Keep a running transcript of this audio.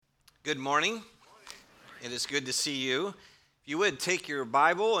Good morning. It is good to see you. If you would take your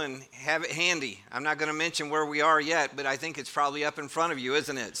Bible and have it handy. I'm not going to mention where we are yet, but I think it's probably up in front of you,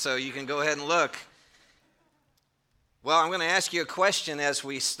 isn't it? So you can go ahead and look. Well, I'm going to ask you a question as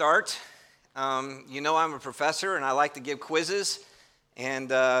we start. You know I'm a professor and I like to give quizzes. And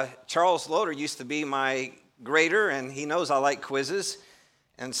Charles Loader used to be my grader, and he knows I like quizzes.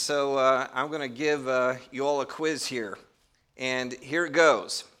 And so I'm going to give you all a quiz here. And here it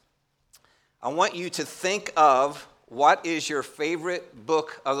goes. I want you to think of what is your favorite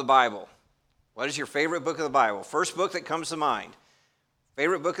book of the Bible. What is your favorite book of the Bible? First book that comes to mind.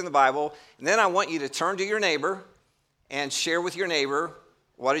 Favorite book in the Bible. And then I want you to turn to your neighbor and share with your neighbor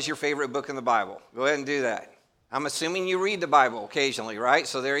what is your favorite book in the Bible. Go ahead and do that. I'm assuming you read the Bible occasionally, right?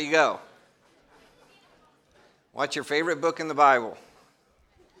 So there you go. What's your favorite book in the Bible?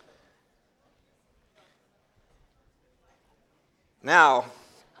 Now,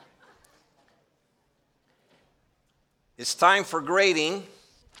 it's time for grading,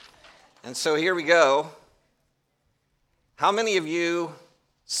 and so here we go. How many of you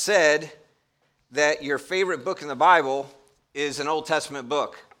said that your favorite book in the Bible is an Old Testament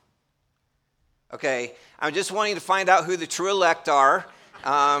book? Okay, I just want you to find out who the true elect are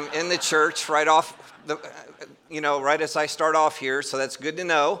in the church right as I start off here, so that's good to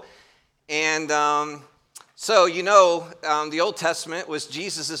know. And the Old Testament was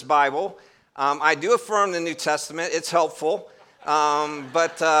Jesus' Bible. I do affirm the New Testament. It's helpful,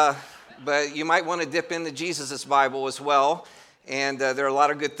 but you might want to dip into Jesus' Bible as well, and there are a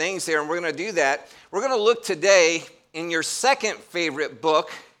lot of good things there, and we're going to do that. We're going to look today in your second favorite book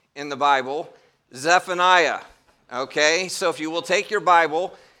in the Bible, Zephaniah, okay? So if you will take your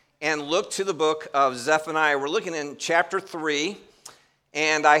Bible and look to the book of Zephaniah. We're looking in chapter 3,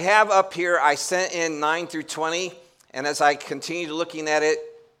 and I have up here, I sent in 9 through 20, and as I continued looking at it,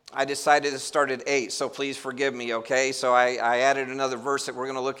 I decided to start at 8, so please forgive me, okay? So I added another verse that we're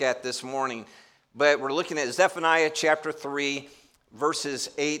going to look at this morning. But we're looking at Zephaniah chapter 3, verses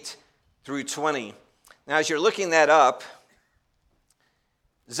 8 through 20. Now, as you're looking that up,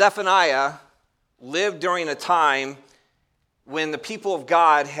 Zephaniah lived during a time when the people of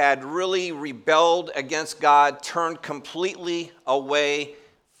God had really rebelled against God, turned completely away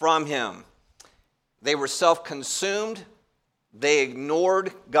from Him. They were self-consumed. They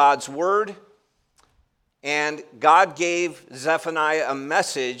ignored God's word, and God gave Zephaniah a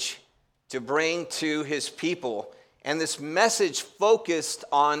message to bring to his people. And this message focused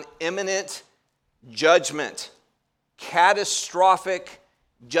on imminent judgment, catastrophic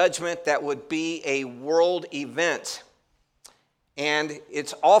judgment that would be a world event. And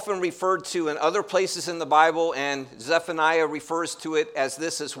it's often referred to in other places in the Bible, and Zephaniah refers to it as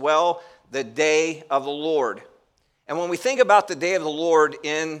this as well, the day of the Lord. And when we think about the day of the Lord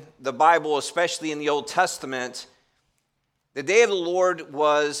in the Bible, especially in the Old Testament, the day of the Lord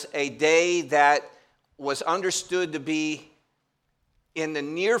was a day that was understood to be in the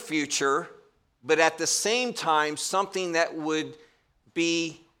near future, but at the same time, something that would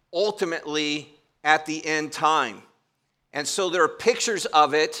be ultimately at the end time. And so there are pictures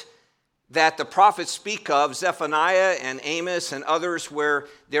of it that the prophets speak of, Zephaniah and Amos and others, where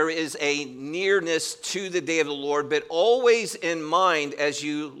there is a nearness to the day of the Lord. But always in mind, as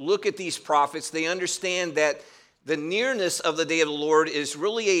you look at these prophets, they understand that the nearness of the day of the Lord is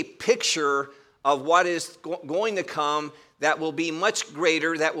really a picture of what is going to come that will be much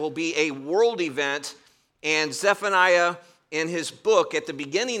greater, that will be a world event. And Zephaniah, in his book, at the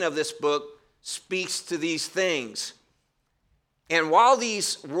beginning of this book, speaks to these things. And while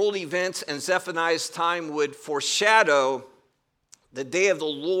these world events and Zephaniah's time would foreshadow the day of the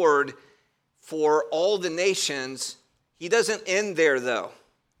Lord for all the nations, he doesn't end there, though,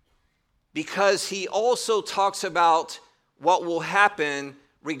 because he also talks about what will happen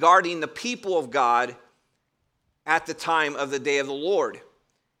regarding the people of God at the time of the day of the Lord.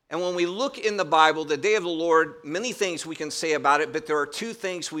 And when we look in the Bible, the day of the Lord, many things we can say about it, but there are two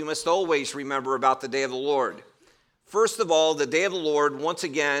things we must always remember about the day of the Lord. First of all, the day of the Lord, once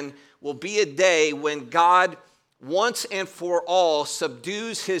again, will be a day when God, once and for all,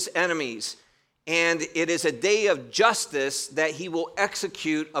 subdues his enemies. And it is a day of justice that he will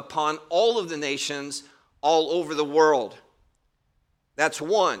execute upon all of the nations all over the world. That's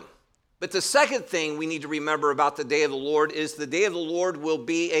one. But the second thing we need to remember about the day of the Lord is the day of the Lord will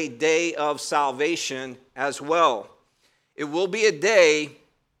be a day of salvation as well. It will be a day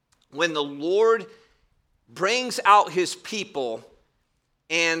when the Lord brings out his people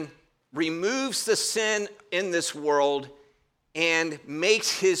and removes the sin in this world and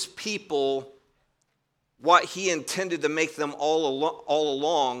makes his people what he intended to make them all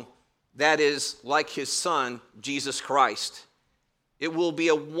along, that is like his Son, Jesus Christ. It will be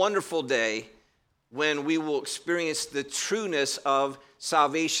a wonderful day when we will experience the trueness of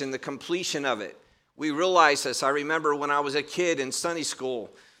salvation, the completion of it. We realize this. I remember when I was a kid in Sunday school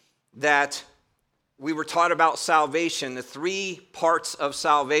that we were taught about salvation, the 3 parts of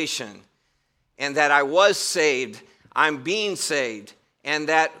salvation, and that I was saved, I'm being saved, and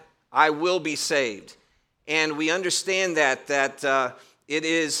that I will be saved. And we understand that it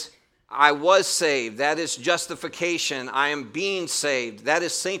is, I was saved, that is justification. I am being saved, that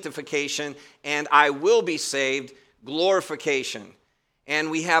is sanctification, and I will be saved, glorification.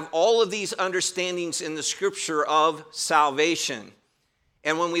 And we have all of these understandings in the scripture of salvation.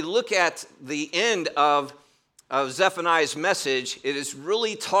 And when we look at the end of Zephaniah's message, it is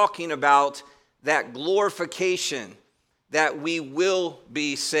really talking about that glorification, that we will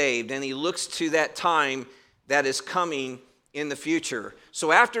be saved. And he looks to that time that is coming in the future.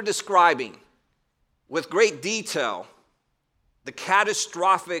 So after describing with great detail the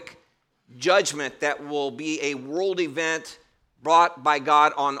catastrophic judgment that will be a world event brought by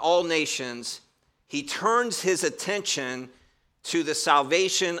God on all nations, he turns his attention to the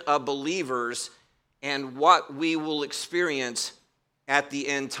salvation of believers and what we will experience at the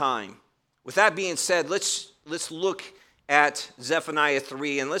end time. With that being said, let's look at Zephaniah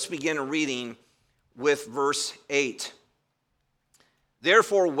 3, and let's begin reading with verse 8.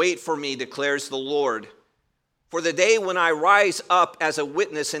 Therefore wait for me, declares the Lord, for the day when I rise up as a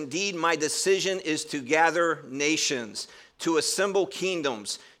witness. Indeed, my decision is to gather nations, to assemble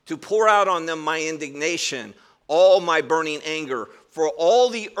kingdoms, to pour out on them my indignation, all my burning anger, for all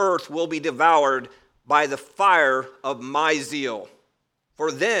the earth will be devoured by the fire of my zeal.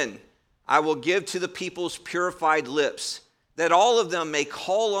 For then I will give to the peoples purified lips, that all of them may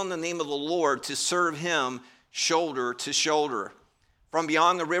call on the name of the Lord to serve him shoulder to shoulder. From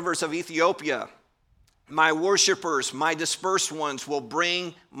beyond the rivers of Ethiopia, my worshipers, my dispersed ones, will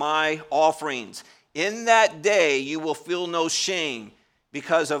bring my offerings. In that day you will feel no shame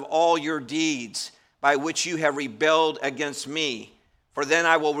because of all your deeds by which you have rebelled against me. For then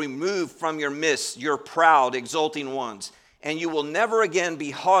I will remove from your midst your proud, exulting ones, and you will never again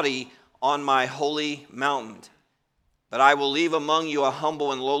be haughty on my holy mountain. But I will leave among you a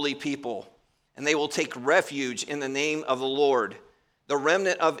humble and lowly people, and they will take refuge in the name of the Lord. The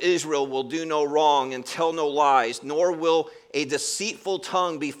remnant of Israel will do no wrong and tell no lies, nor will a deceitful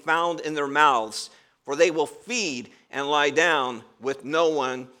tongue be found in their mouths, for they will feed and lie down with no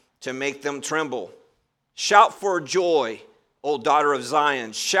one to make them tremble. Shout for joy, O daughter of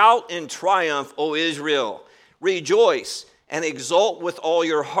Zion. Shout in triumph, O Israel. Rejoice and exult with all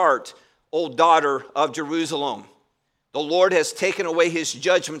your heart, O daughter of Jerusalem. The Lord has taken away his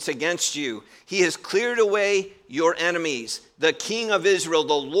judgments against you. He has cleared away your enemies. The King of Israel,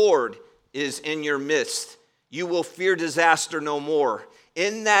 the Lord, is in your midst. You will fear disaster no more.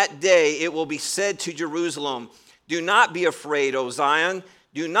 In that day it will be said to Jerusalem, do not be afraid, O Zion.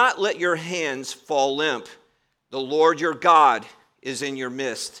 Do not let your hands fall limp. The Lord your God is in your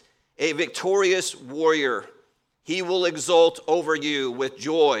midst, a victorious warrior. He will exult over you with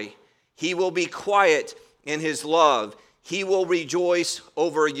joy. He will be quiet in his love. He will rejoice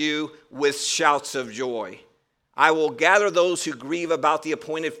over you with shouts of joy. I will gather those who grieve about the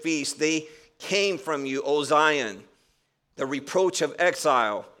appointed feast. They came from you, O Zion. The reproach of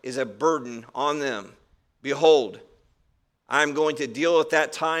exile is a burden on them. Behold, I am going to deal at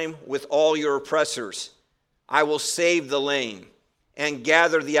that time with all your oppressors. I will save the lame and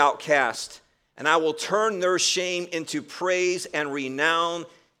gather the outcast, and I will turn their shame into praise and renown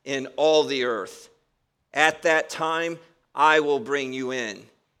in all the earth. At that time, I will bring you in,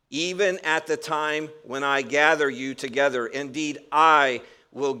 even at the time when I gather you together. Indeed, I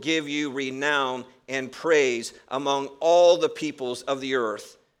will give you renown and praise among all the peoples of the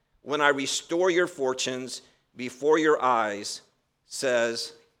earth, when I restore your fortunes before your eyes,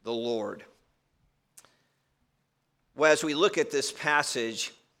 says the Lord. Well, as we look at this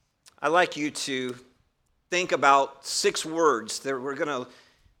passage, I'd like you to think about 6 words that we're going to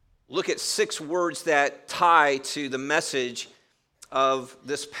look at 6 words that tie to the message of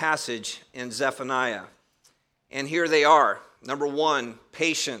this passage in Zephaniah. And here they are. Number 1,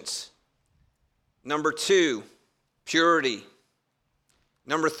 patience. Number 2, purity.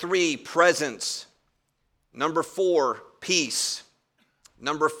 Number 3, presence. Number 4, peace.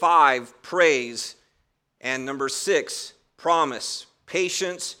 Number 5, praise. And number 6, promise.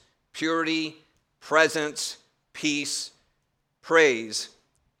 Patience, purity, presence, peace, praise,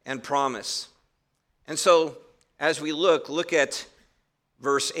 and promise. And so, as we look at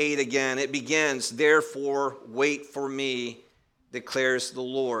verse 8 again. It begins, therefore wait for me, declares the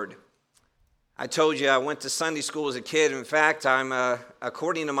Lord. I told you I went to Sunday school as a kid. In fact,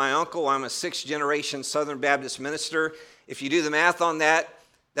 according to my uncle, I'm a sixth-generation Southern Baptist minister. If you do the math on that,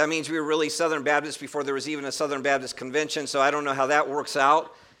 that means we were really Southern Baptist before there was even a Southern Baptist convention, so I don't know how that works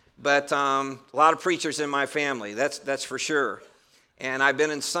out. But a lot of preachers in my family, that's for sure. And I've been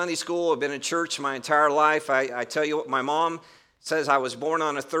in Sunday school, I've been in church my entire life. I tell you what, my mom says I was born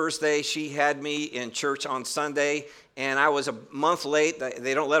on a Thursday. She had me in church on Sunday, and I was a month late.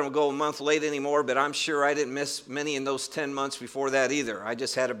 They don't let them go a month late anymore, but I'm sure I didn't miss many in those 10 months before that either. I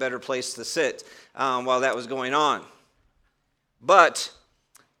just had a better place to sit while that was going on. But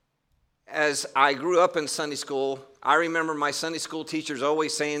as I grew up in Sunday school, I remember my Sunday school teachers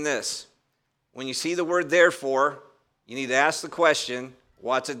always saying this: when you see the word therefore, you need to ask the question,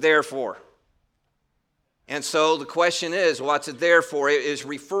 what's it there for? And so the question is, what's it there for? It is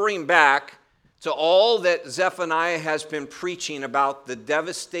referring back to all that Zephaniah has been preaching about the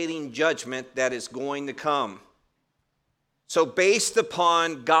devastating judgment that is going to come. So based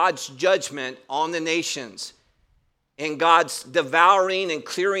upon God's judgment on the nations and God's devouring and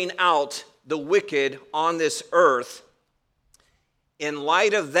clearing out the wicked on this earth, in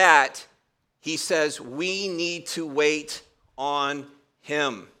light of that, he says we need to wait on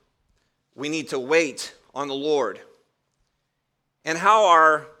him. We need to wait on the Lord. And how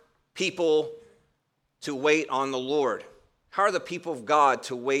are people to wait on the Lord? How are the people of God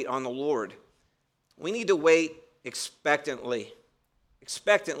to wait on the Lord? We need to wait expectantly.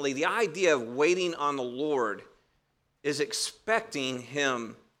 Expectantly. The idea of waiting on the Lord is expecting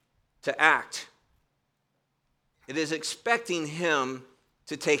him to act. It is expecting him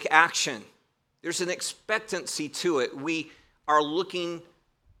to take action. There's an expectancy to it. We are looking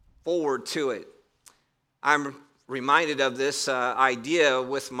forward to it. I'm reminded of this idea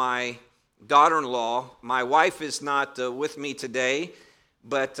with my daughter-in-law. My wife is not with me today,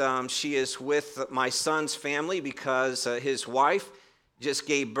 but she is with my son's family because his wife just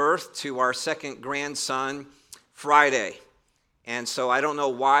gave birth to our second grandson Friday. And so I don't know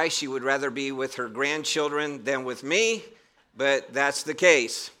why she would rather be with her grandchildren than with me, but that's the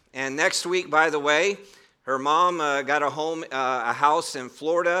case. And next week, by the way, her mom got a house in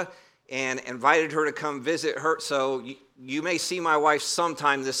Florida and invited her to come visit her. So you may see my wife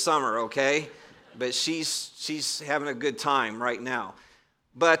sometime this summer, okay? But she's having a good time right now.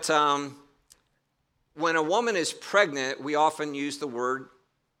 But when a woman is pregnant, we often use the word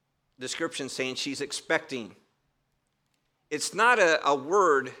description saying she's expecting. It's not a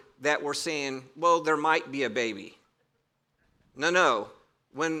word that we're saying, well, there might be a baby. No.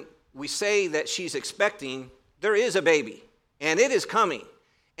 When we say that she's expecting, there is a baby, and it is coming.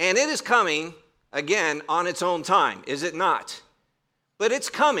 And it is coming, again, on its own time, is it not? But it's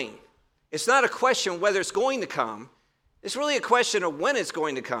coming. It's not a question whether it's going to come. It's really a question of when it's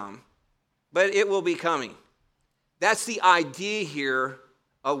going to come, but it will be coming. That's the idea here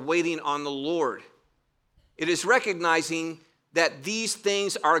of waiting on the Lord. It is recognizing that these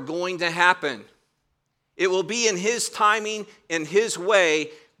things are going to happen. It will be in his timing, in his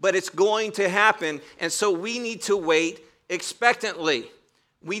way, but it's going to happen. And so we need to wait expectantly.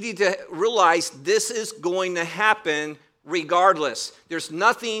 We need to realize this is going to happen regardless. There's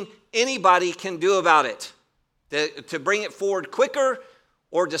nothing anybody can do about it to bring it forward quicker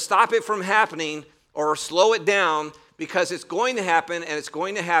or to stop it from happening or slow it down, because it's going to happen, and it's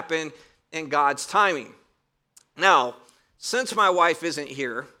going to happen in God's timing. Now, since my wife isn't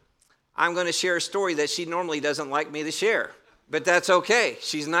here, I'm going to share a story that she normally doesn't like me to share, but that's okay.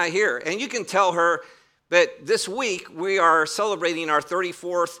 She's not here. And you can tell her, but this week we are celebrating our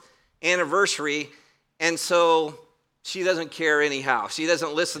 34th anniversary, and so she doesn't care anyhow. She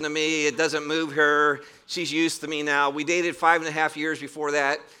doesn't listen to me. It doesn't move her. She's used to me now. We dated 5.5 years before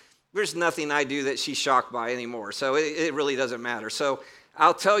that. There's nothing I do that she's shocked by anymore, so it really doesn't matter. So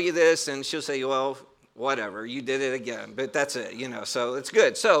I'll tell you this, and she'll say, well, whatever, you did it again, but that's it, so it's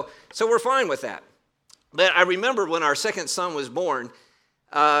good. So we're fine with that. But I remember when our second son was born,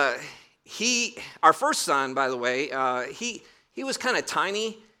 our first son, by the way, he was kind of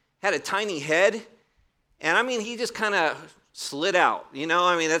tiny, had a tiny head, and he just kind of slid out,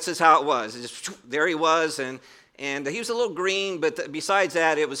 that's just how it was. It just, there he was, and he was a little green, but besides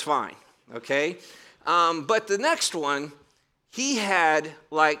that, it was fine, okay? But the next one, he had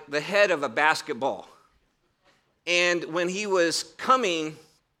like the head of a basketball. And when he was coming,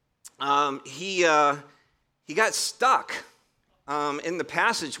 he got stuck in the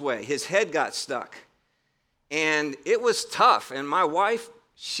passageway. His head got stuck. And it was tough. And my wife,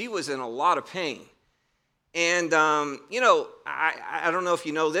 she was in a lot of pain. And, I don't know if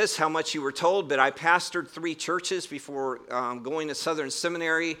you know this, how much you were told, but I pastored 3 churches before going to Southern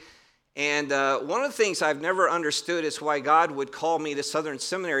Seminary. And one of the things I've never understood is why God would call me to Southern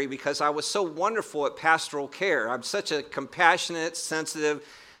Seminary, because I was so wonderful at pastoral care. I'm such a compassionate, sensitive,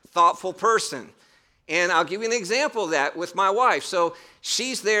 thoughtful person. And I'll give you an example of that with my wife. So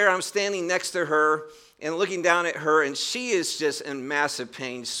she's there, I'm standing next to her and looking down at her, and she is just in massive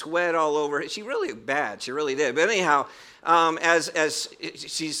pain, sweat all over her. She really bad, she really did. But anyhow, as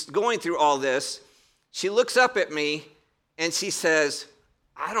she's going through all this, she looks up at me and she says,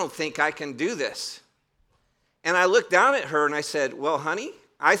 "I don't think I can do this." And I looked down at her and I said, "Well, honey,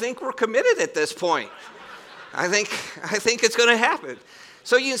 I think we're committed at this point. I think it's going to happen."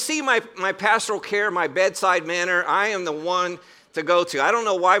 So you see my pastoral care, my bedside manner, I am the one to go to. I don't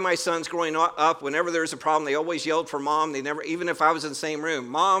know why my sons growing up, whenever there's a problem, they always yelled for mom. They never, even if I was in the same room,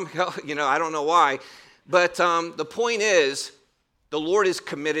 "Mom," I don't know why. But the point is, the Lord is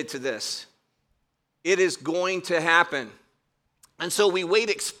committed to this. It is going to happen. And so we wait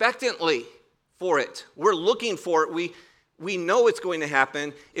expectantly for it. We're looking for it. We know it's going to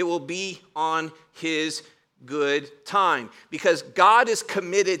happen. It will be on his good time, because God is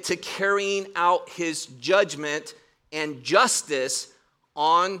committed to carrying out his judgment and justice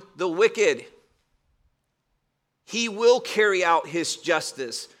on the wicked. He will carry out his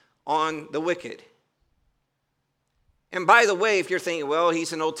justice on the wicked. And by the way, if you're thinking, well,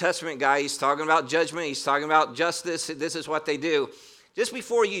 he's an Old Testament guy, he's talking about judgment, he's talking about justice, this is what they do. Just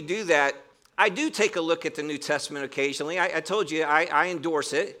before you do that, I do take a look at the New Testament occasionally. I told you I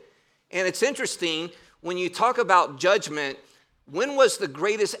endorse it. And it's interesting, when you talk about judgment, when was the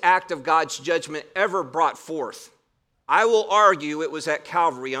greatest act of God's judgment ever brought forth? I will argue it was at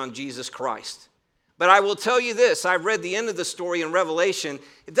Calvary on Jesus Christ. But I will tell you this, I've read the end of the story in Revelation.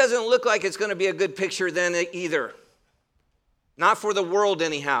 It doesn't look like it's going to be a good picture then either. Not for the world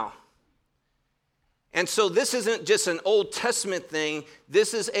anyhow. And so this isn't just an Old Testament thing.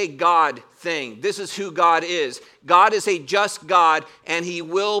 This is a God thing. This is who God is. God is a just God, and he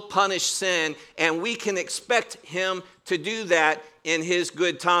will punish sin, and we can expect him to do that in his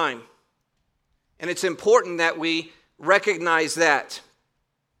good time. And it's important that we recognize that.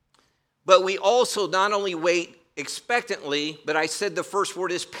 But we also not only wait expectantly, but I said the first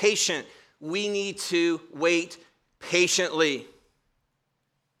word is patient. We need to wait patiently.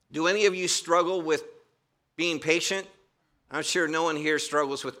 Do any of you struggle with being patient? I'm sure no one here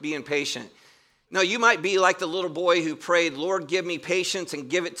struggles with being patient. No, you might be like the little boy who prayed, "Lord, give me patience and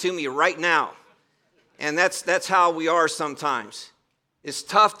give it to me right now." And that's how we are sometimes. It's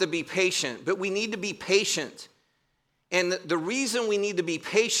tough to be patient, but we need to be patient. And the reason we need to be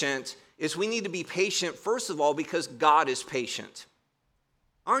patient is we need to be patient, first of all, because God is patient.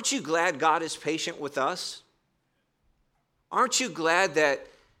 Aren't you glad God is patient with us? Aren't you glad that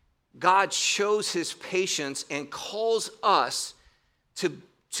God shows his patience and calls us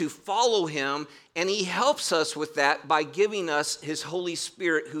to follow him, and he helps us with that by giving us his Holy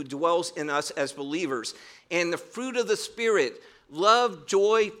Spirit who dwells in us as believers. And the fruit of the Spirit, love,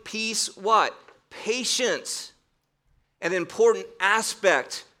 joy, peace, what? Patience. An important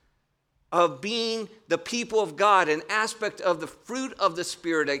aspect of being the people of God, an aspect of the fruit of the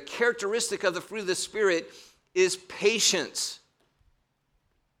Spirit, a characteristic of the fruit of the Spirit is patience.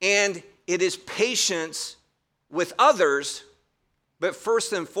 And it is patience with others, but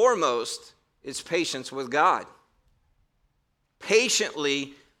first and foremost, it's patience with God.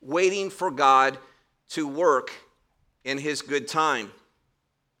 Patiently waiting for God to work in his good time.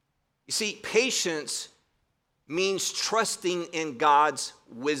 You see, patience means trusting in God's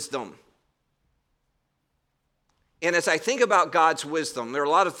wisdom. And as I think about God's wisdom, there are a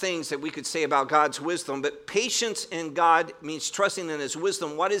lot of things that we could say about God's wisdom, but patience in God means trusting in his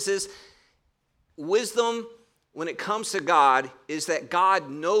wisdom. What is this? Wisdom, when it comes to God, is that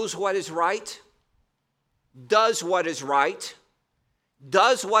God knows what is right, does what is right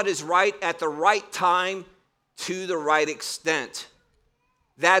at the right time to the right extent.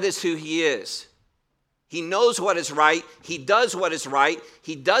 That is who he is. He knows what is right. He does what is right.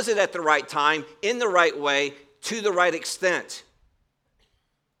 He does it at the right time, in the right way, to the right extent.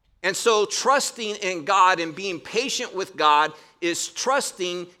 And so trusting in God and being patient with God is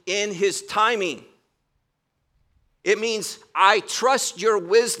trusting in his timing. It means I trust your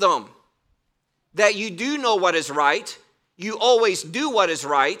wisdom, that you do know what is right, you always do what is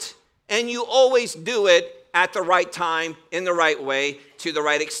right, and you always do it at the right time, in the right way, to the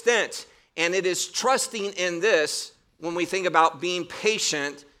right extent. And it is trusting in this when we think about being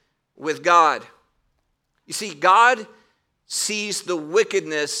patient with God. You see, God sees the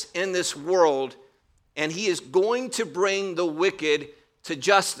wickedness in this world, and he is going to bring the wicked to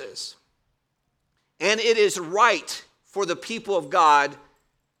justice. And it is right for the people of God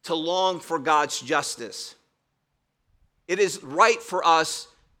to long for God's justice. It is right for us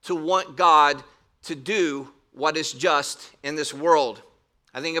to want God to do what is just in this world.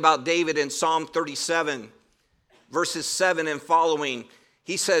 I think about David in Psalm 37, verses 7 and following.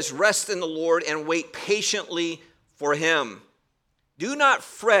 He says, "Rest in the Lord and wait patiently for him. Do not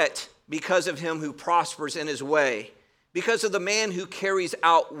fret because of him who prospers in his way, because of the man who carries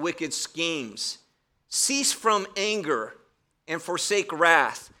out wicked schemes. Cease from anger and forsake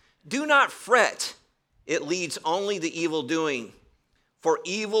wrath. Do not fret. It leads only to evil doing. For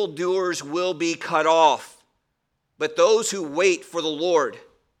evildoers will be cut off. But those who wait for the Lord,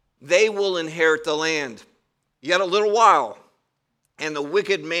 they will inherit the land. Yet a little while, and the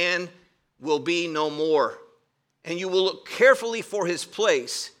wicked man will be no more. And you will look carefully for his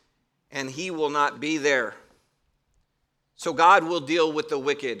place, and he will not be there." So God will deal with the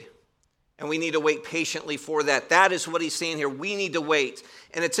wicked, and we need to wait patiently for that. That is what he's saying here. We need to wait.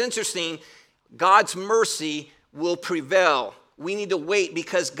 And it's interesting, God's mercy will prevail. We need to wait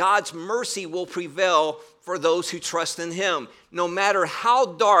because God's mercy will prevail for those who trust in him. No matter how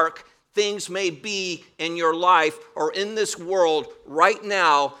dark things may be in your life or in this world right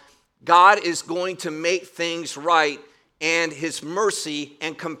now, God is going to make things right, and his mercy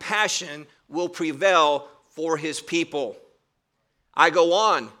and compassion will prevail for his people. I go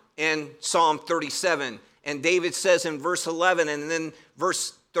on in Psalm 37, and David says in verse 11 and then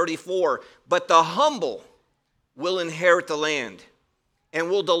verse 34, "But the humble will inherit the land and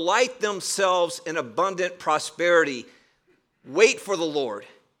will delight themselves in abundant prosperity. Wait for the Lord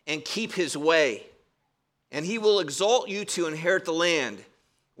and keep his way, and he will exalt you to inherit the land.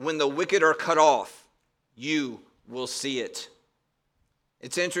 When the wicked are cut off, you will see it."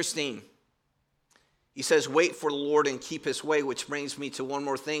 It's interesting. He says, wait for the Lord and keep his way, which brings me to one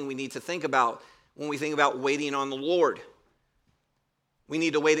more thing we need to think about when we think about waiting on the Lord. We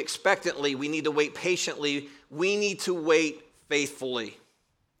need to wait expectantly. We need to wait patiently. We need to wait faithfully.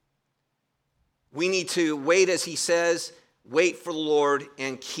 We need to wait, as he says, wait for the Lord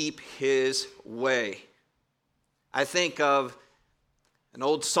and keep his way. I think of an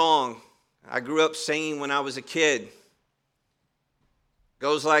old song I grew up singing when I was a kid. It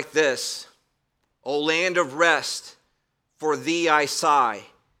goes like this: "O land of rest, for thee I sigh.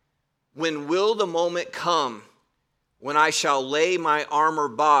 When will the moment come when I shall lay my armor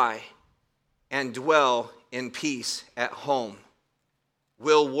by and dwell in peace at home?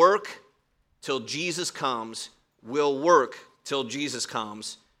 We'll work till Jesus comes. We'll work till Jesus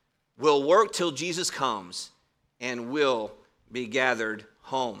comes. We'll work till Jesus comes, and we'll be gathered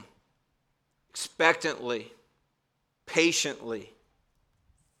home." Expectantly, patiently,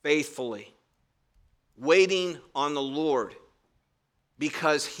 faithfully, waiting on the Lord,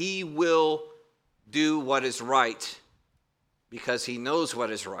 because he will do what is right, because he knows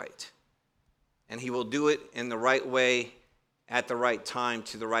what is right, and he will do it in the right way, at the right time,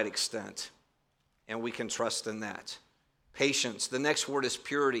 to the right extent, and we can trust in that. Patience. The next word is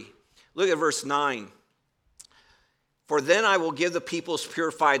purity. Look at verse 9. "For then I will give the people's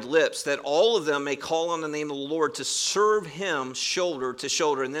purified lips, that all of them may call on the name of the Lord to serve him shoulder to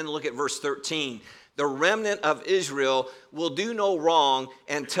shoulder." And then look at verse 13. "The remnant of Israel will do no wrong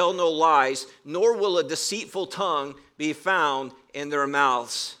and tell no lies, nor will a deceitful tongue be found in their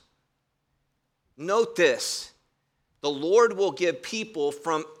mouths." Note this: the Lord will give people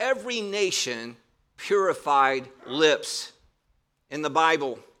from every nation purified lips. In the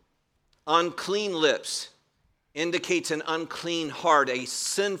Bible, unclean lips indicates an unclean heart, a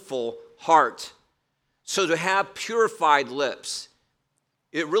sinful heart. So to have purified lips,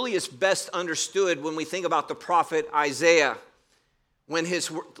 it really is best understood when we think about the prophet Isaiah, when his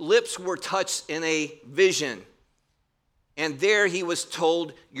lips were touched in a vision. And there he was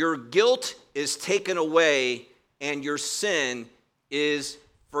told, "Your guilt is taken away and your sin is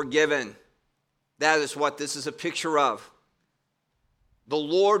forgiven." That is what this is a picture of. The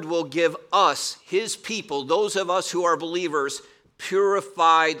Lord will give us, his people, those of us who are believers,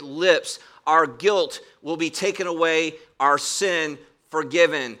 purified lips. Our guilt will be taken away, our sin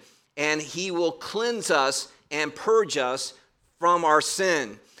forgiven, and he will cleanse us and purge us from our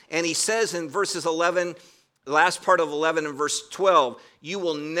sin. And he says in verses 11, the last part of 11 and verse 12, "You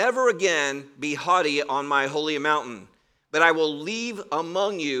will never again be haughty on my holy mountain, but I will leave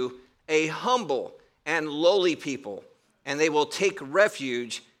among you a humble and lowly people, and they will take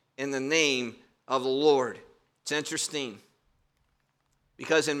refuge in the name of the Lord." It's interesting,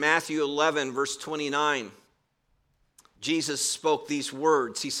 because in Matthew 11, verse 29, Jesus spoke these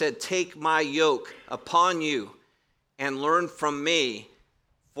words. He said, "Take my yoke upon you and learn from me,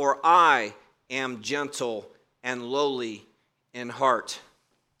 for I am gentle and lowly in heart."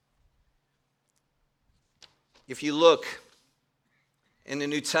 If you look in the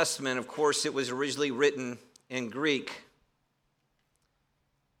New Testament, of course, it was originally written in Greek.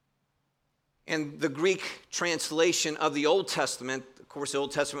 And the Greek translation of the Old Testament, of course, the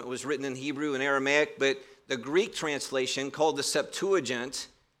Old Testament was written in Hebrew and Aramaic, but the Greek translation, called the Septuagint,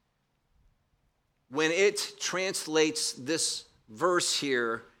 when it translates this verse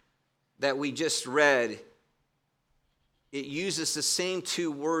here that we just read, it uses the same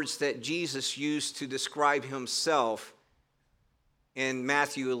two words that Jesus used to describe himself in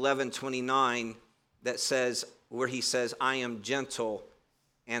Matthew 11:29, that says, where he says, I am gentle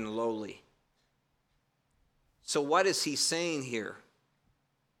and lowly. So what is he saying here?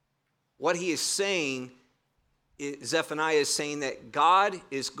 What he is saying, Zephaniah is saying that God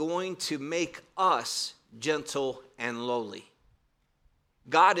is going to make us gentle and lowly.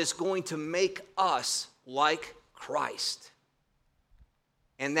 God is going to make us like Christ.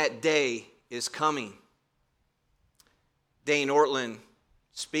 And that day is coming. Dane Ortland,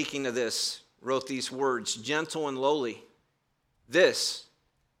 speaking of this, wrote these words, gentle and lowly. This,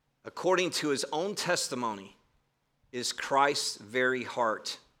 according to his own testimony, is Christ's very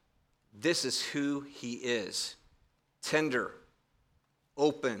heart. This is who he is. Tender,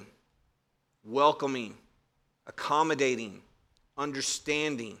 open, welcoming, accommodating,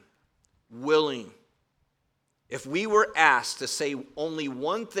 understanding, willing. If we were asked to say only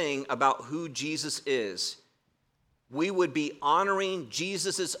one thing about who Jesus is, we would be honoring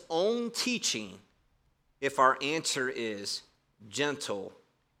Jesus' own teaching if our answer is gentle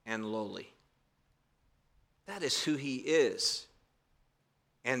and lowly. That is who he is,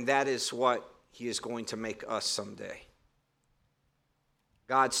 and that is what he is going to make us someday.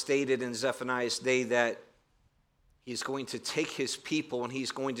 God stated in Zephaniah's day that he's going to take his people and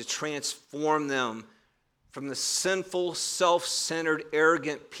he's going to transform them from the sinful, self-centered,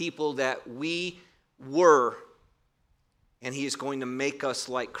 arrogant people that we were, and he is going to make us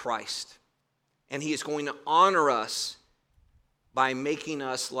like Christ. And he is going to honor us by making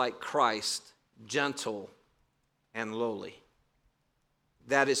us like Christ, gentle and lowly.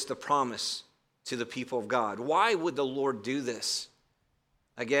 That is the promise to the people of God. Why would the Lord do this?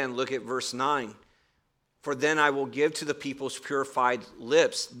 Again, look at verse 9. For then I will give to the people's purified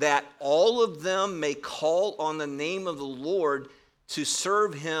lips, that all of them may call on the name of the Lord to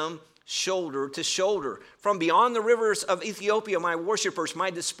serve him shoulder to shoulder. From beyond the rivers of Ethiopia, my worshipers,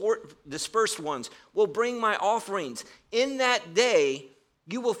 my dispersed ones, will bring my offerings. In that day,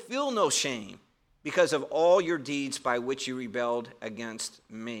 you will feel no shame because of all your deeds by which you rebelled against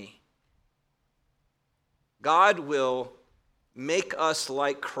me. God will make us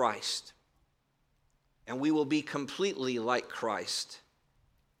like Christ, and we will be completely like Christ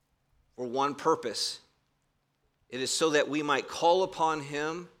for one purpose. It is so that we might call upon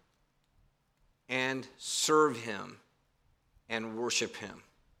him and serve him and worship him.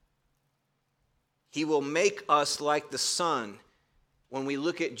 He will make us like the Son. When we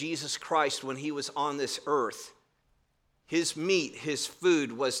look at Jesus Christ when he was on this earth, his meat, his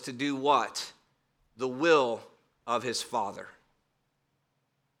food was to do what? The will of his Father.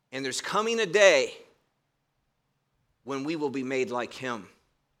 And there's coming a day when we will be made like him.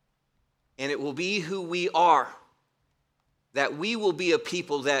 And it will be who we are. That we will be a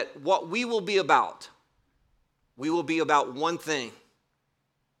people that what we will be about one thing.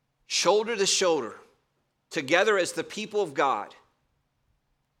 Shoulder to shoulder, together as the people of God,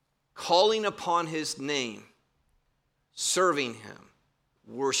 calling upon his name, serving him,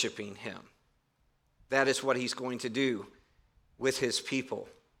 worshiping him. That is what he's going to do with his people.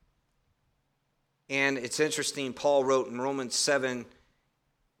 And it's interesting, Paul wrote in Romans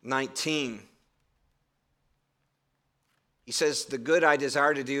 7:19, he says, the good I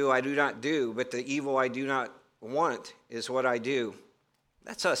desire to do, I do not do, but the evil I do not want is what I do.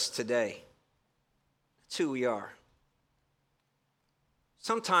 That's us today. That's who we are.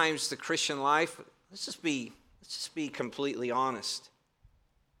 Sometimes the Christian life, let's just be completely honest.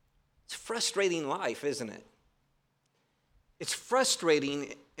 It's a frustrating life, isn't it? It's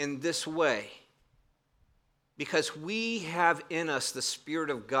frustrating in this way because we have in us the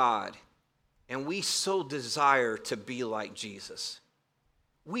Spirit of God, and we so desire to be like Jesus.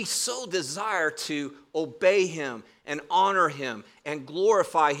 We so desire to obey him and honor him and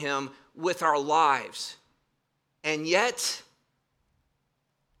glorify him with our lives. And yet,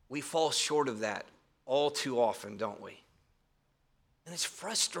 we fall short of that all too often, don't we? And it's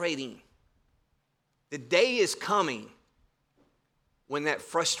frustrating. The day is coming when that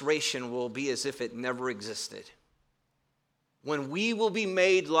frustration will be as if it never existed. When we will be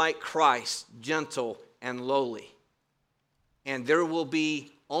made like Christ, gentle and lowly. And there will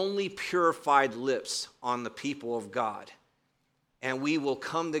be only purified lips on the people of God. And we will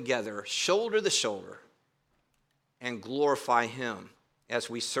come together, shoulder to shoulder, and glorify him as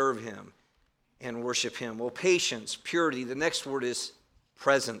we serve him and worship him. Well, patience, purity. The next word is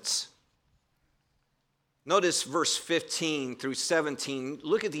presence. Notice verse 15 through 17.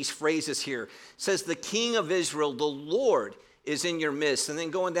 Look at these phrases here. It says, the King of Israel, the Lord, is in your midst. And then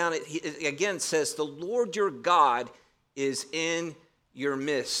going down, it again says, the Lord your God is in your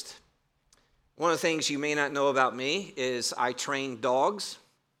midst. One of the things you may not know about me is I train dogs.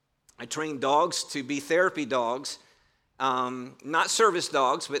 I train dogs to be therapy dogs. Not service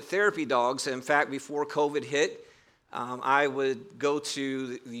dogs, but therapy dogs. In fact, before COVID hit, I would go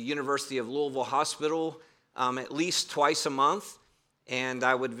to the University of Louisville Hospital at least twice a month, and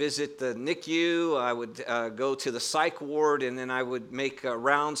I would visit the NICU. I would go to the psych ward, and then I would make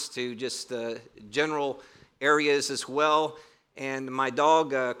rounds to just general areas as well. And my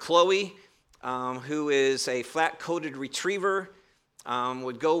dog, Chloe, who is a flat-coated retriever,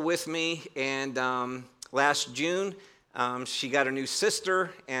 would go with me. And last June, she got a new sister,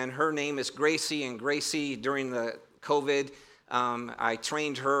 and her name is Gracie. And Gracie, during the COVID, I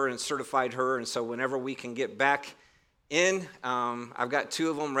trained her and certified her. And so whenever we can get back in, I've got 2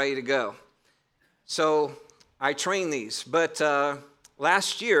 of them ready to go. So I train these. But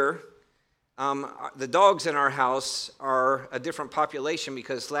last year, the dogs in our house are a different population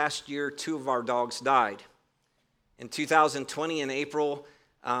because last year 2 of our dogs died. In 2020, in April,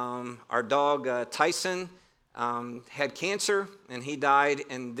 our dog Tyson had cancer and he died.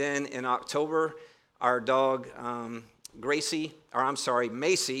 And then in October, our dog Macy.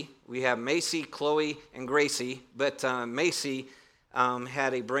 We have Macy, Chloe, and Gracie, but Macy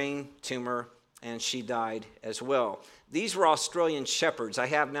had a brain tumor and she died as well. These were Australian Shepherds. I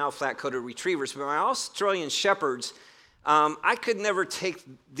have now flat-coated retrievers, but my Australian Shepherds, I could never take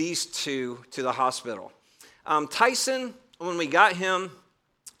these 2 to the hospital. Tyson, when we got him,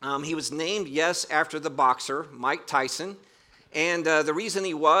 he was named, yes, after the boxer, Mike Tyson. And the reason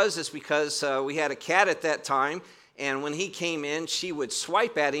he was is because we had a cat at that time, and when he came in, she would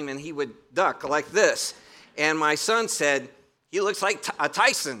swipe at him and he would duck like this. And my son said, he looks like a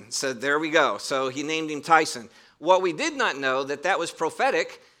Tyson. Said, there we go. So he named him Tyson. What we did not know that was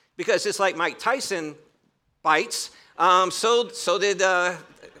prophetic, because just like Mike Tyson bites, so did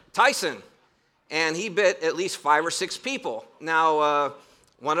Tyson. And he bit at least 5 or 6 people. Now,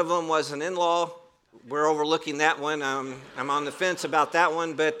 one of them was an in-law. We're overlooking that one. I'm on the fence about that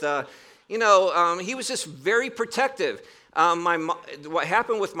one. But, he was just very protective. What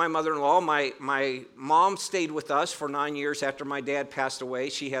happened with my mother-in-law, my mom stayed with us for 9 years after my dad passed away.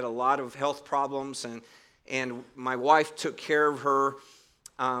 She had a lot of health problems, and my wife took care of her.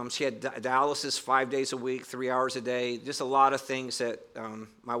 She had dialysis 5 days a week, 3 hours a day, just a lot of things that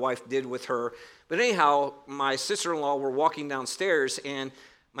my wife did with her. But anyhow, my sister-in-law were walking downstairs, and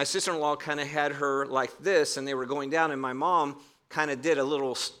my sister-in-law kind of had her like this, and they were going down, and my mom kind of did a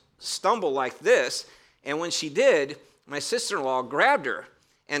little stumble like this. And when she did, my sister-in-law grabbed her.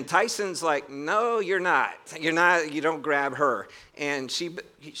 And Tyson's like, no, you're not. You don't grab her. And she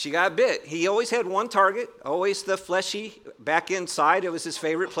got bit. He always had one target, always the fleshy back inside. It was his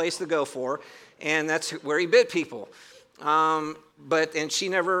favorite place to go for. And that's where he bit people. And she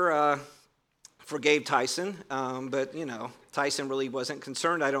never forgave Tyson. But Tyson really wasn't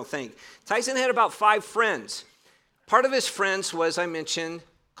concerned, I don't think. Tyson had about 5 friends. Part of his friends was, I mentioned,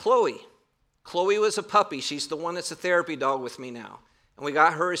 Chloe. Chloe was a puppy. She's the one that's a therapy dog with me now. And we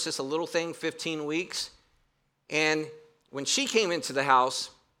got her as just a little thing, 15 weeks. And when she came into the house,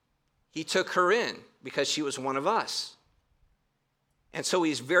 he took her in because she was one of us. And so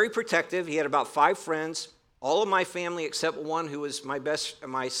he's very protective. He had about 5 friends, all of my family except one who was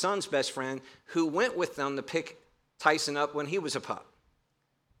my son's best friend, who went with them to pick Tyson up when he was a pup.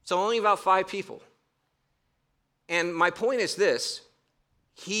 So only about 5 people. And my point is this.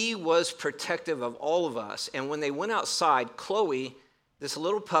 He was protective of all of us. And when they went outside, Chloe, this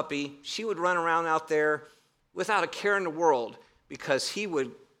little puppy, she would run around out there without a care in the world because he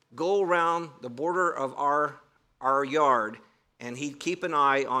would go around the border of our yard and he'd keep an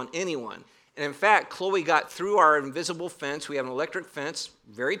eye on anyone. And in fact, Chloe got through our invisible fence. We have an electric fence,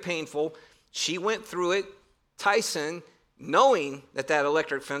 very painful. She went through it. Tyson, knowing that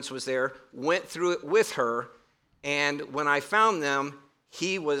electric fence was there, went through it with her. And when I found them,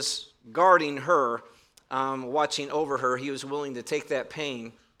 he was guarding her, watching over her. He was willing to take that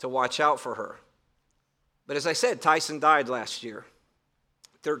pain to watch out for her. But as I said, Tyson died last year,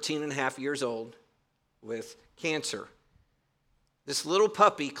 13 and a half years old with cancer. This little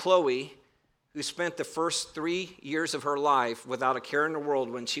puppy, Chloe, who spent the first 3 years of her life without a care in the world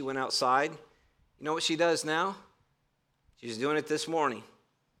when she went outside, you know what she does now? She's doing it this morning.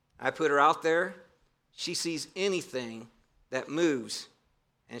 I put her out there. She sees anything that moves,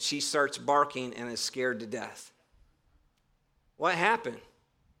 and she starts barking and is scared to death. What happened?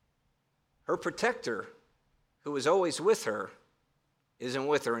 Her protector, who was always with her, isn't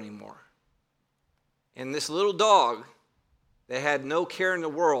with her anymore. And this little dog that had no care in the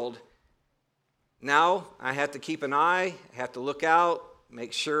world, now I have to keep an eye, I have to look out,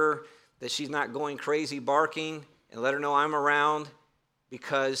 make sure that she's not going crazy barking, and let her know I'm around,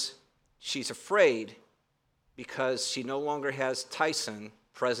 because she's afraid, because she no longer has Tyson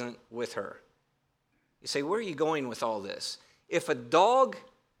present with her. You say, where are you going with all this? If a dog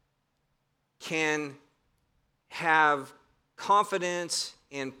can have confidence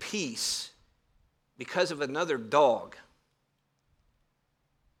and peace because of another dog,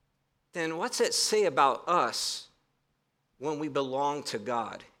 then what's it say about us when we belong to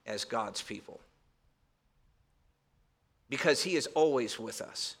God as God's people? Because he is always with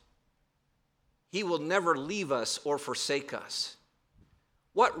us. He will never leave us or forsake us.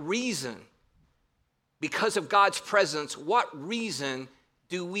 What reason, because of God's presence, what reason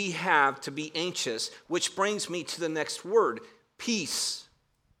do we have to be anxious? Which brings me to the next word, peace.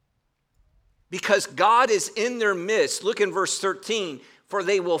 Because God is in their midst. Look in verse 13. For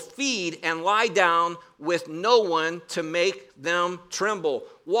they will feed and lie down with no one to make them tremble.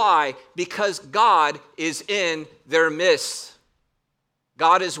 Why? Because God is in their midst.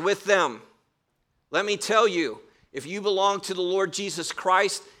 God is with them. Let me tell you, if you belong to the Lord Jesus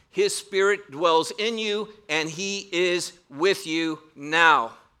Christ, his Spirit dwells in you, and he is with you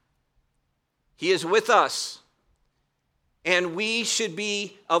now. He is with us. And we should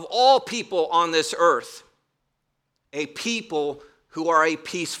be, of all people on this earth, a people who are a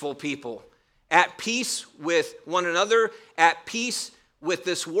peaceful people. At peace with one another, at peace with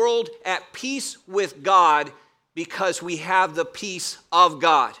this world, at peace with God, because we have the peace of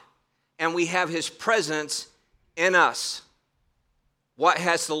God, and we have his presence in us. What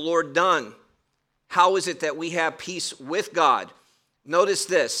has the Lord done? How is it that we have peace with God? Notice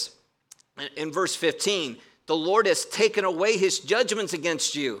this in verse 15. The Lord has taken away his judgments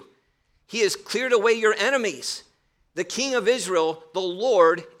against you. He has cleared away your enemies. The King of Israel, the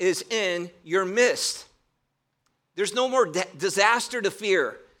Lord, is in your midst. There's no more disaster to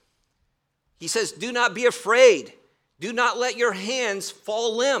fear. He says, do not be afraid. Do not let your hands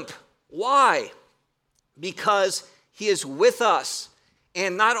fall limp. Why? Because he is with us.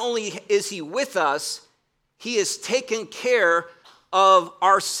 And not only is he with us, he has taken care of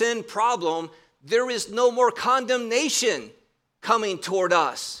our sin problem. There is no more condemnation coming toward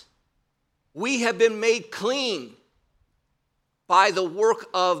us. We have been made clean by the work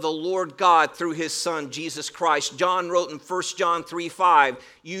of the Lord God through his Son, Jesus Christ. John wrote in 1 John 3:5,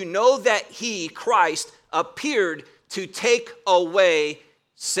 you know that he, Christ, appeared to take away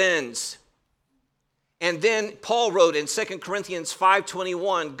sins. And then Paul wrote in 2 Corinthians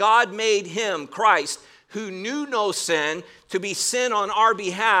 5:21, God made him, Christ, who knew no sin, to be sin on our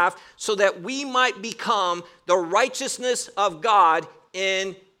behalf, so that we might become the righteousness of God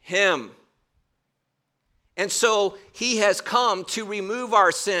in him. And so he has come to remove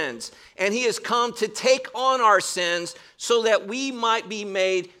our sins, and he has come to take on our sins so that we might be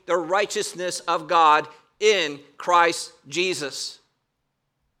made the righteousness of God in Christ Jesus.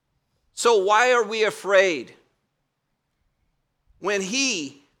 So why are we afraid? When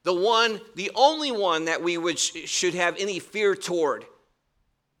he, the only one that we should have any fear toward,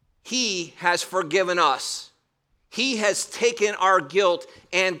 he has forgiven us. He has taken our guilt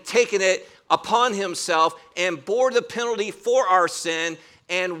and taken it upon himself and bore the penalty for our sin,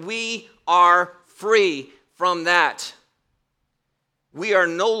 and we are free from that. We are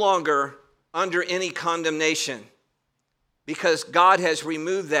no longer under any condemnation because God has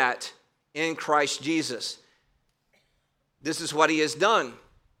removed that in Christ Jesus. This is what he has done.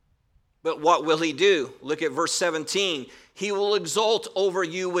 But what will he do? Look at verse 17. He will exult over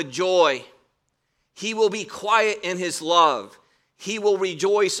you with joy. He will be quiet in his love. He will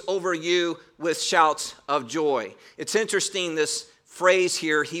rejoice over you with shouts of joy. It's interesting, this phrase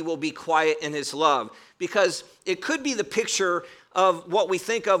here, he will be quiet in his love, because it could be the picture of what we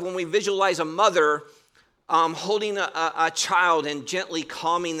think of when we visualize a mother holding a child and gently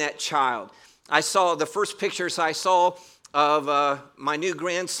calming that child. I saw the first pictures I saw of my new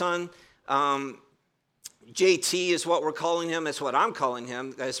grandson, JT is what we're calling him. That's what I'm calling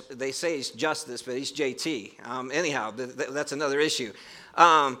him. They say he's Justice, but he's JT. Anyhow, that's another issue.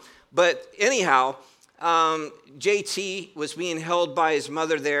 But anyhow, JT was being held by his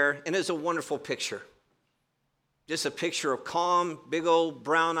mother there, and it was a wonderful picture. Just a picture of calm, big old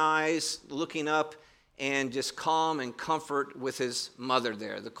brown eyes looking up, and just calm and comfort with his mother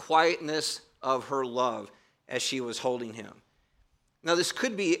there. The quietness of her love as she was holding him. Now, this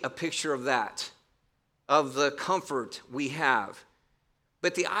could be a picture of that, of the comfort we have.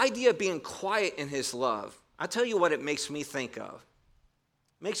 But the idea of being quiet in his love, I'll tell you what it makes me think of.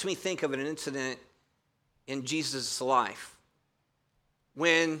 It makes me think of an incident in Jesus' life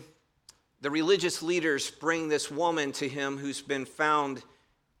when the religious leaders bring this woman to him who's been found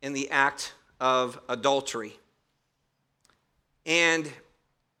in the act of adultery. And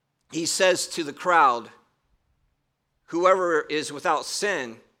he says to the crowd, whoever is without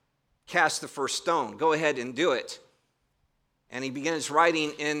sin, cast the first stone. Go ahead and do it. And he begins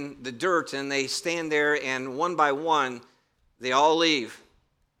writing in the dirt, and they stand there, and one by one, they all leave.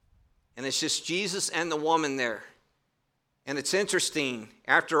 And it's just Jesus and the woman there. And it's interesting,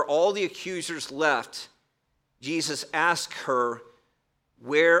 after all the accusers left, Jesus asked her,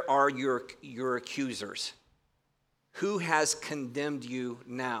 where are your accusers? Who has condemned you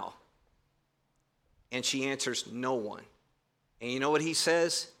now? And she answers, no one. And you know what he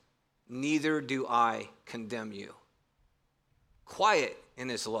says? Neither do I condemn you. Quiet in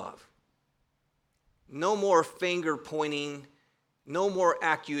his love. No more finger pointing, no more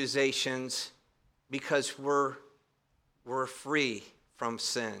accusations, because we're free from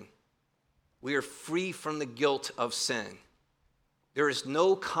sin. We are free from the guilt of sin. There is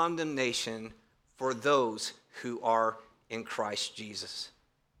no condemnation for those who are in Christ Jesus.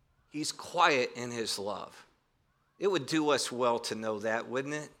 He's quiet in his love. It would do us well to know that,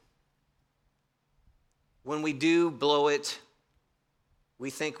 wouldn't it? When we do blow it, we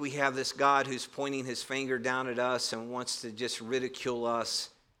think we have this God who's pointing his finger down at us and wants to just ridicule us,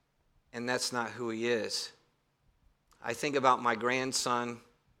 and that's not who he is. I think about my grandson.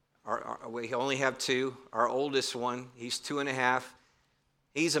 We only have two. Our oldest one, he's 2.5.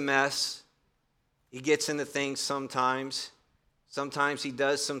 He's a mess. He gets into things sometimes. Sometimes he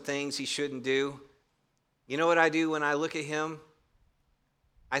does some things he shouldn't do. You know what I do when I look at him?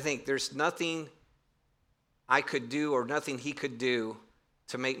 I think there's nothing I could do or nothing he could do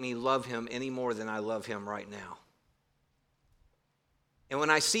to make me love him any more than I love him right now. And when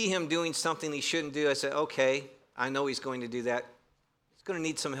I see him doing something he shouldn't do, I say, okay, I know he's going to do that. He's going to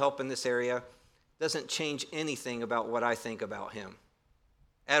need some help in this area. Doesn't change anything about what I think about him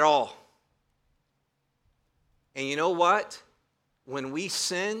at all. And you know what? When we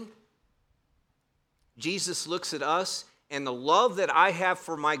sin, Jesus looks at us, and the love that I have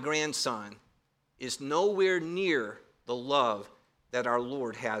for my grandson is nowhere near the love that our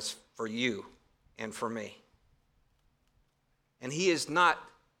Lord has for you and for me. And he is not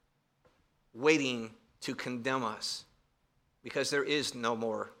waiting to condemn us, because there is no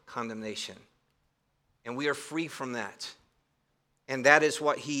more condemnation. And we are free from that. And that is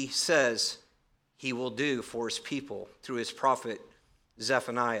what he says he will do for his people through his prophet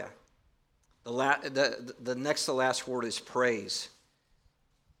Zephaniah. The next to last word is praise.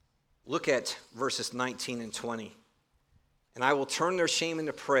 Look at verses 19 and 20. And I will turn their shame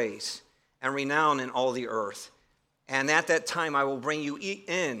into praise and renown in all the earth. And at that time I will bring you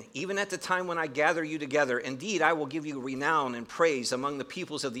in, even at the time when I gather you together. Indeed, I will give you renown and praise among the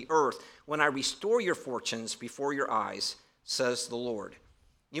peoples of the earth when I restore your fortunes before your eyes, says the Lord.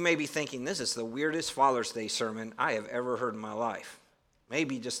 You may be thinking, this is the weirdest Father's Day sermon I have ever heard in my life.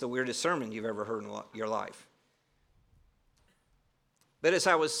 Maybe just the weirdest sermon you've ever heard in your life. But as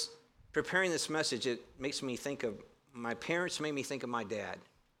I was preparing this message, it makes me think of my parents, made me think of my dad.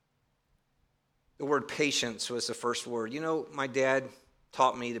 The word patience was the first word. You know, my dad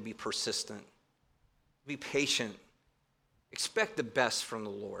taught me to be persistent, be patient, expect the best from the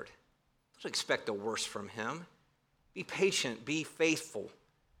Lord. Don't expect the worst from him. Be patient, be faithful.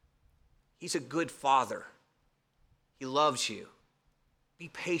 He's a good father. He loves you. Be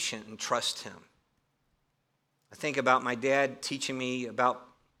patient and trust him. I think about my dad teaching me about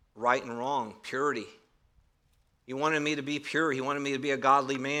right and wrong, purity. He wanted me to be pure. He wanted me to be a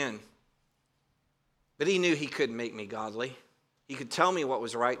godly man. But he knew he couldn't make me godly. He could tell me what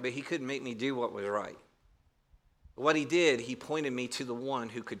was right, but he couldn't make me do what was right. But what he did, he pointed me to the one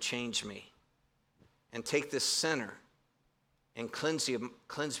who could change me and take this sinner and cleanse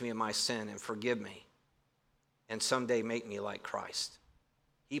me of my sin and forgive me and someday make me like Christ.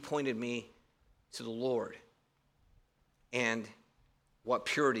 He pointed me to the Lord and what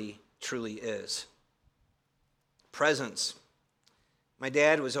purity truly is. Presence. My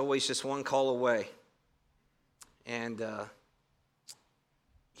dad was always just one call away. And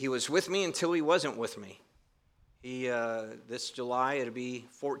He was with me until he wasn't with me. This July, it'll be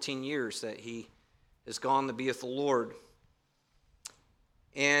 14 years that he has gone to be with the Lord.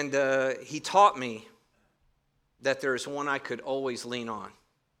 And he taught me that there's one I could always lean on.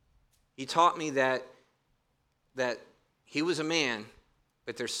 He taught me that he was a man,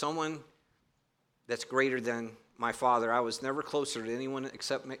 but there's someone that's greater than my father. I was never closer to anyone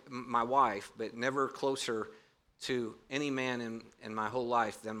except my wife, but never closer to any man in my whole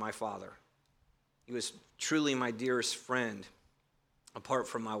life than my father. He was truly my dearest friend, apart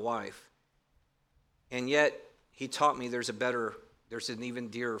from my wife. And yet, he taught me there's an even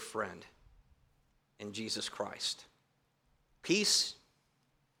dearer friend in Jesus Christ. Peace.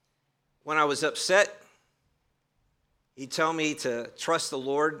 When I was upset, he'd tell me to trust the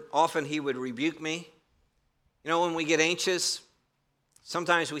Lord. Often he would rebuke me. You know, when we get anxious,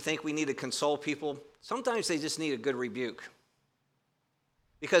 sometimes we think we need to console people. Sometimes they just need a good rebuke.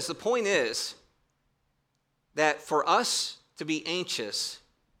 Because the point is that for us to be anxious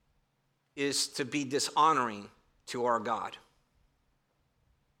is to be dishonoring to our God.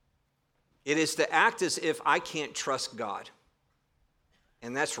 It is to act as if I can't trust God.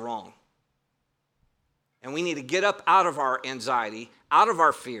 And that's wrong. And we need to get up out of our anxiety, out of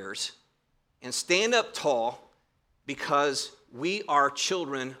our fears, and stand up tall because we are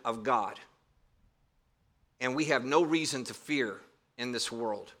children of God. And we have no reason to fear in this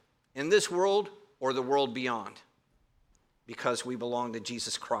world. In this world or the world beyond. Because we belong to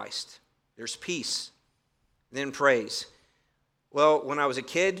Jesus Christ. There's peace. Then praise. Well, when I was a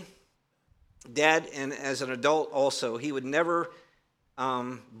kid, Dad, and as an adult also, he would never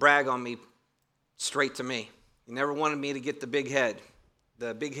brag on me straight to me. He never wanted me to get the big head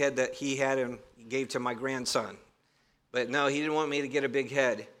that he had and gave to my grandson. But no, he didn't want me to get a big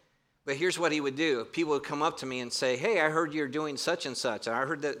head. But here's what he would do. People would come up to me and say, hey, I heard you're doing such and such. And I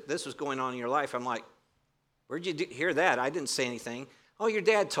heard that this was going on in your life. I'm like, where'd you hear that? I didn't say anything. Oh, your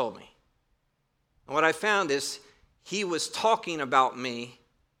dad told me. And what I found is he was talking about me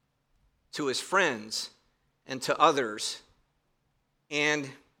to his friends and to others. And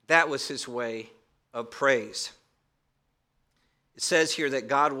that was his way of praise. It says here that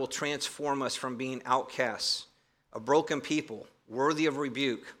God will transform us from being outcasts, a broken people, worthy of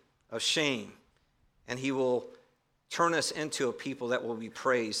rebuke, of shame, and he will turn us into a people that will be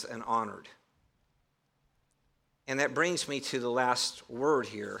praised and honored. And that brings me to the last word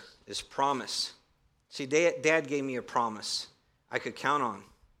here, is promise. See, Dad gave me a promise I could count on,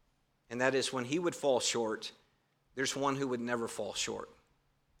 and that is when he would fall short, there's one who would never fall short,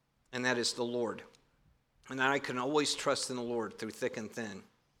 and that is the Lord. And I can always trust in the Lord through thick and thin,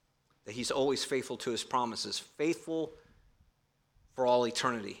 that he's always faithful to his promises, faithful for all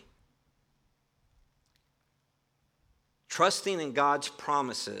eternity. Trusting in God's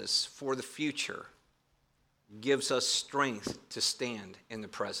promises for the future gives us strength to stand in the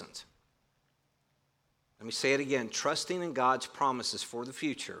present. Let me say it again. Trusting in God's promises for the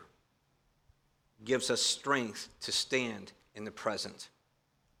future gives us strength to stand in the present.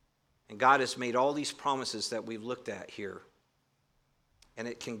 And God has made all these promises that we've looked at here. And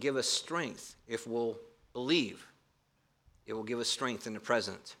it can give us strength if we'll believe. It will give us strength in the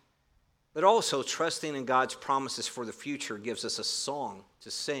present. But also, trusting in God's promises for the future gives us a song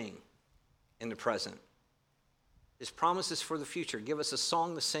to sing in the present. His promises for the future give us a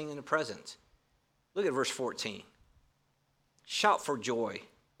song to sing in the present. Look at verse 14. Shout for joy,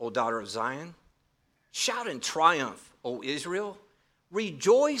 O daughter of Zion. Shout in triumph, O Israel.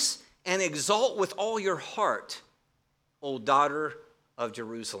 Rejoice and exult with all your heart, O daughter of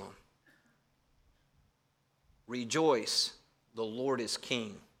Jerusalem. Rejoice, the Lord is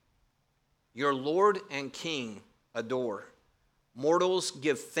King. Your Lord and King adore. Mortals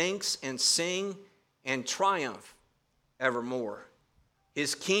give thanks and sing and triumph evermore.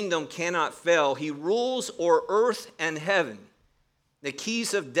 His kingdom cannot fail. He rules o'er earth and heaven. The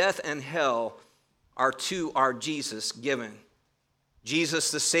keys of death and hell are to our Jesus given.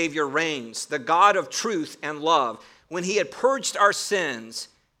 Jesus the Savior reigns, the God of truth and love. When he had purged our sins,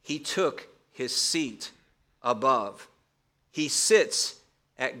 he took his seat above. He sits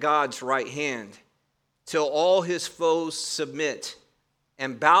at God's right hand till all his foes submit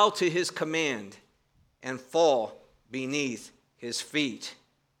and bow to his command and fall beneath his feet.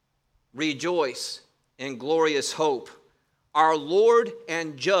 Rejoice in glorious hope. Our Lord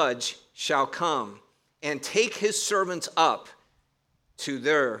and Judge shall come and take his servants up to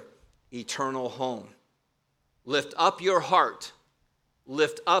their eternal home. Lift up your heart.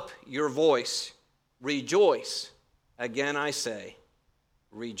 Lift up your voice. Rejoice. Again I say,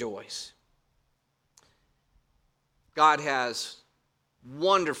 rejoice. God has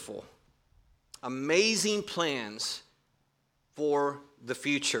wonderful, amazing plans for the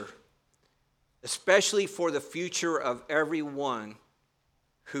future, especially for the future of everyone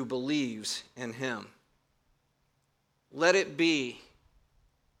who believes in him. Let it be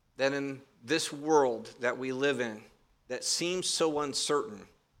that in this world that we live in that seems so uncertain,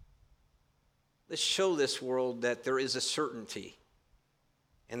 let's show this world that there is a certainty,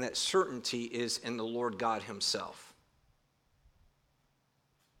 and that certainty is in the Lord God himself.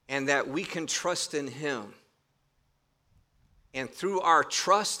 And that we can trust in him. And through our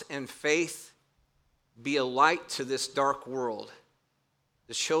trust and faith, be a light to this dark world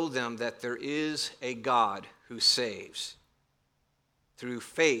to show them that there is a God who saves through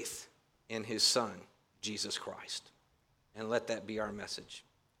faith in his Son, Jesus Christ. And let that be our message.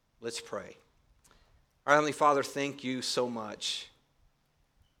 Let's pray. Our Heavenly Father, thank you so much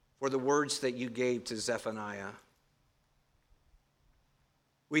for the words that you gave to Zephaniah.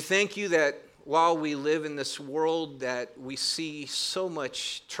 We thank you that while we live in this world that we see so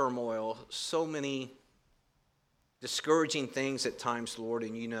much turmoil, so many discouraging things at times, Lord,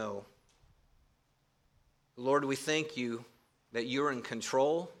 and you know. Lord, we thank you that you're in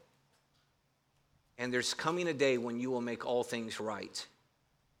control, and there's coming a day when you will make all things right.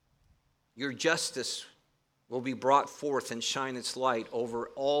 Your justice will be brought forth and shine its light over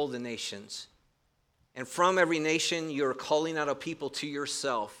all the nations. And from every nation, you're calling out a people to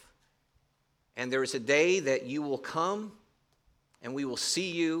yourself. And there is a day that you will come, and we will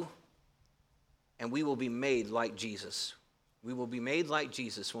see you, and we will be made like Jesus. We will be made like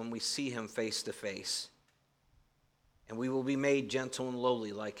Jesus when we see him face to face. And we will be made gentle and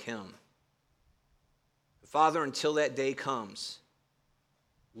lowly like him. Father, until that day comes,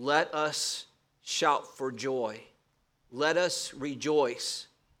 let us shout for joy. Let us rejoice.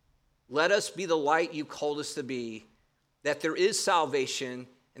 Let us be the light you called us to be, that there is salvation,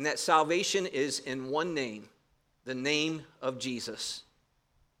 and that salvation is in one name, the name of Jesus.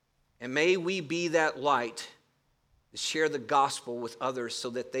 And may we be that light to share the gospel with others so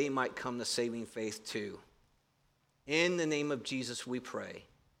that they might come to saving faith too. In the name of Jesus we pray.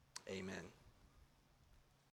 Amen.